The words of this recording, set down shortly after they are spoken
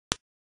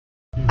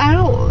I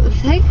don't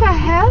think I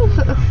have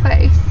a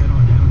face.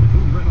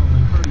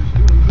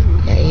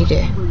 Yeah, you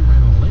do.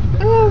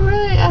 Oh,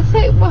 really? I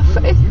think my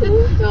face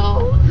is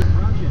gone.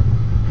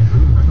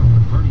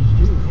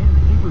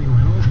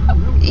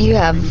 You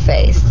have a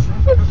face.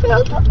 It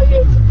feels like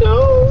it's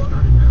gone.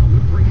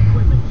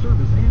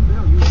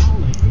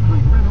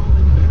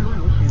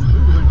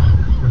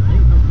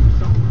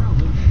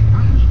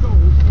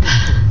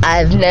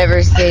 I've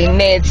never seen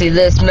Nancy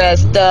this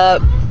messed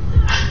up.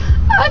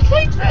 I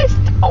think they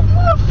stole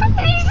my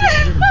face.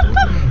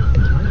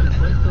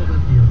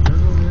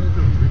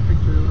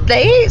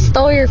 They ain't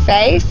stole your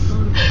face.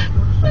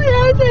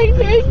 I think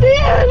they did.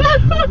 I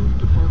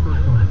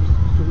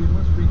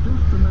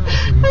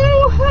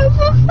don't have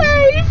a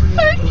face. I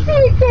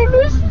can't go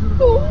to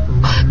school.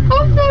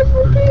 I'll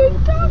never be a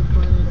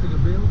doctor.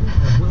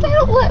 They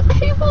don't let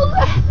people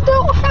that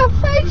don't have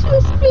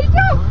faces be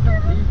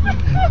doctors.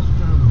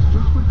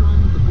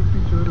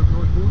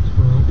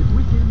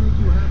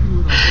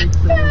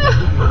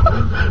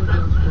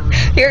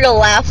 You're gonna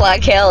laugh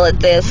like hell at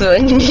this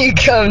when you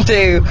come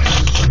to.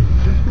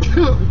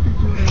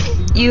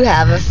 You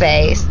have a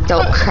face.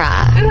 Don't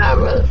cry. And I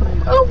want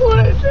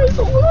to drink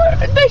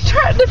water. They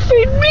tried to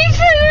feed me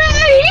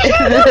Susie.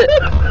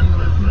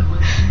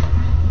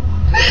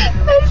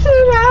 They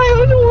said I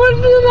was the one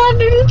that I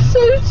needed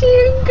sushi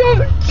and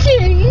goat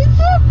cheese.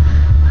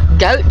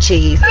 Goat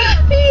cheese?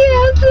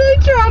 Yes, they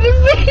tried to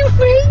feed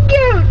me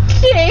goat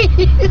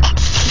cheese.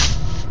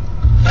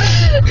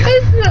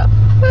 It's not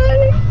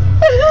funny.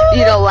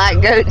 You don't like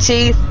goat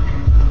cheese?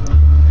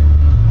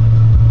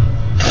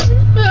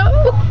 No.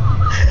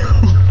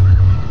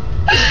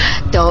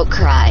 Don't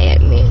cry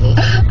at me.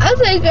 I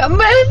think I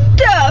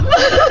messed up.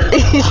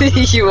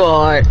 You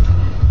are.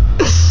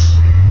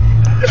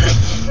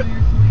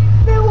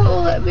 They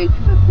won't let me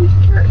come to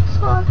church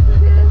like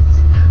this.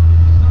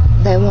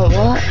 They want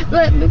what?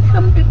 Let me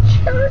come to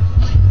church.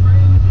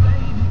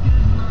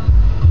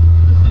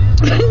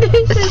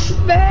 This is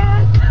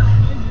bad.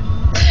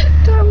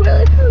 Do I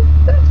really have a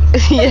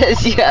face?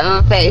 Yes, you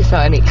have a face,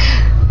 honey.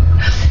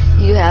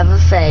 You have a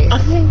face. I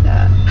think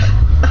that.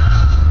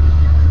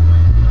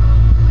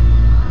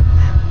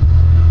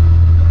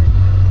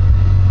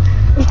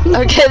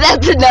 Okay,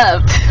 that's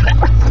enough.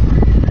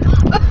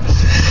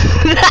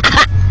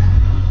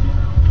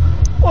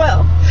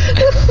 Well,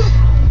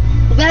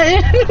 that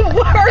didn't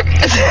work.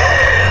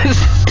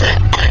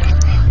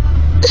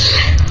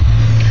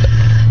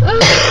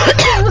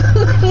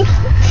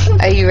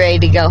 Are you ready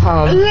to go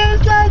home?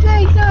 Yes, I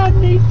think I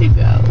need to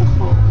go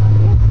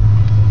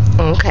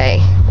home.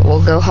 Okay,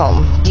 we'll go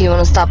home. Do you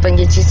want to stop and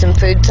get you some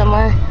food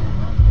somewhere?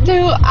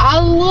 Do I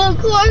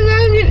look like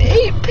I can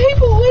eat?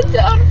 People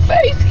without a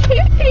face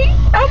can't eat.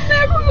 I'm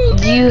never going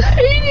to eat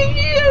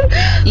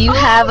again. You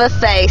have a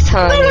face,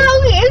 honey. But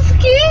I'll get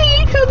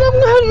skinny because I'm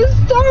going to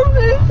starve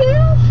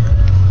myself.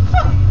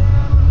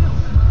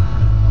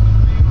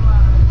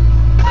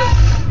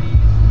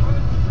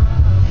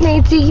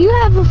 Nancy, you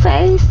have a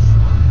face.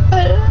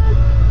 But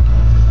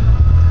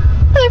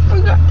I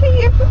forgot to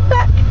give it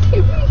back to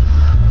me.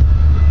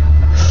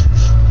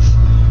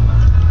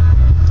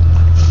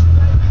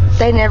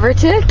 They never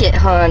took it,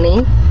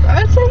 honey.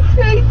 I think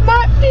they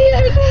might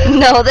did.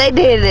 No, they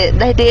didn't.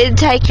 They did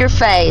take your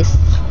face.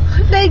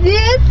 They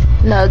did?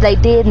 No, they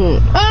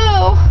didn't.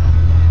 Oh.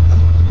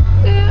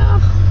 Yeah.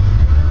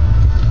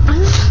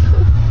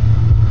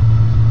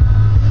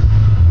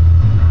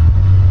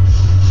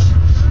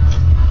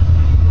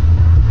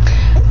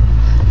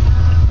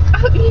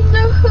 Oh, you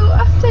know who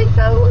I think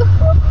I will?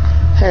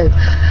 Who?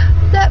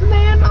 That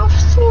man off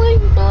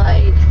Sling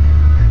Blade.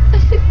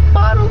 His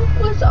bottle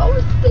was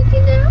always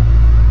sticking out.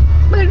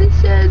 But he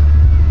said,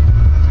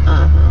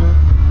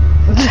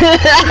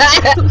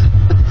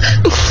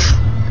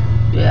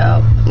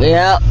 yeah.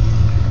 Yep.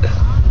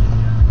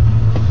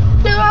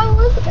 No,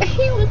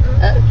 he was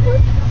ugly.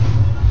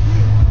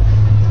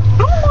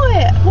 I'm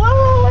wet. Why am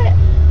I wet?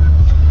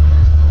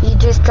 You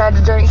just tried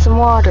to drink some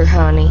water,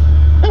 honey.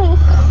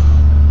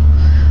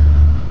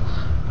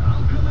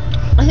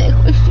 I think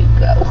we should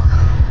go.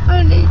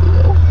 I need to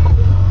go home.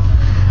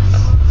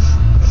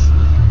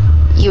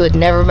 You would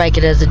never make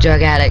it as a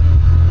drug addict.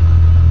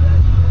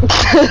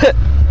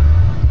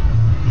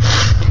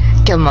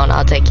 Come on,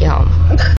 I'll take you home.